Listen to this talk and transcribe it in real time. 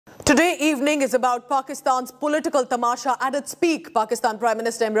Today evening is about Pakistan's political tamasha at its peak. Pakistan Prime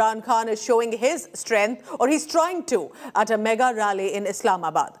Minister Imran Khan is showing his strength, or he's trying to, at a mega rally in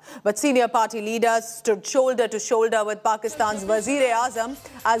Islamabad. But senior party leaders stood shoulder to shoulder with Pakistan's Wazir-e-Azam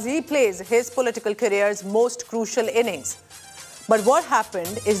as he plays his political career's most crucial innings. But what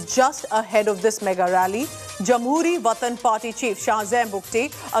happened is just ahead of this mega rally, Jamhoori Watan Party chief Shahzain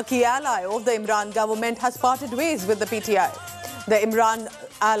Bugti, a key ally of the Imran government, has parted ways with the PTI. The Imran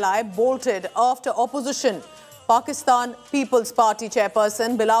ally bolted after opposition Pakistan People's Party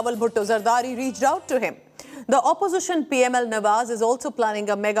chairperson Bilawal Bhutto Zardari reached out to him. The opposition PML Nawaz is also planning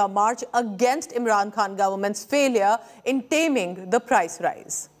a mega march against Imran Khan government's failure in taming the price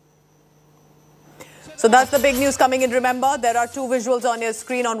rise. So that's the big news coming in. Remember, there are two visuals on your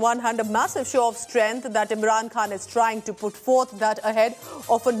screen. On one hand, a massive show of strength that Imran Khan is trying to put forth, that ahead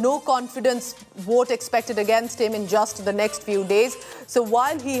of a no-confidence vote expected against him in just the next few days. So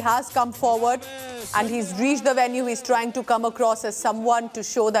while he has come forward and he's reached the venue, he's trying to come across as someone to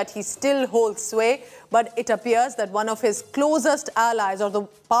show that he still holds sway. But it appears that one of his closest allies, or the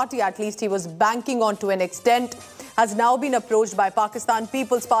party at least he was banking on to an extent, has now been approached by Pakistan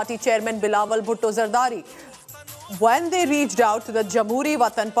People's Party chairman Bilawal Bhutto Zardari. When they reached out to the Jamhoori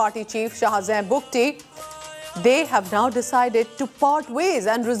Watan Party chief Shahzain Bugti, they have now decided to part ways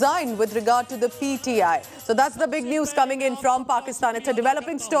and resign with regard to the PTI. So that's the big news coming in from Pakistan. It's a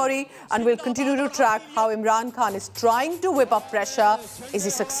developing story and we'll continue to track how Imran Khan is trying to whip up pressure. Is he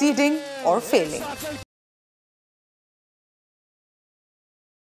succeeding or failing?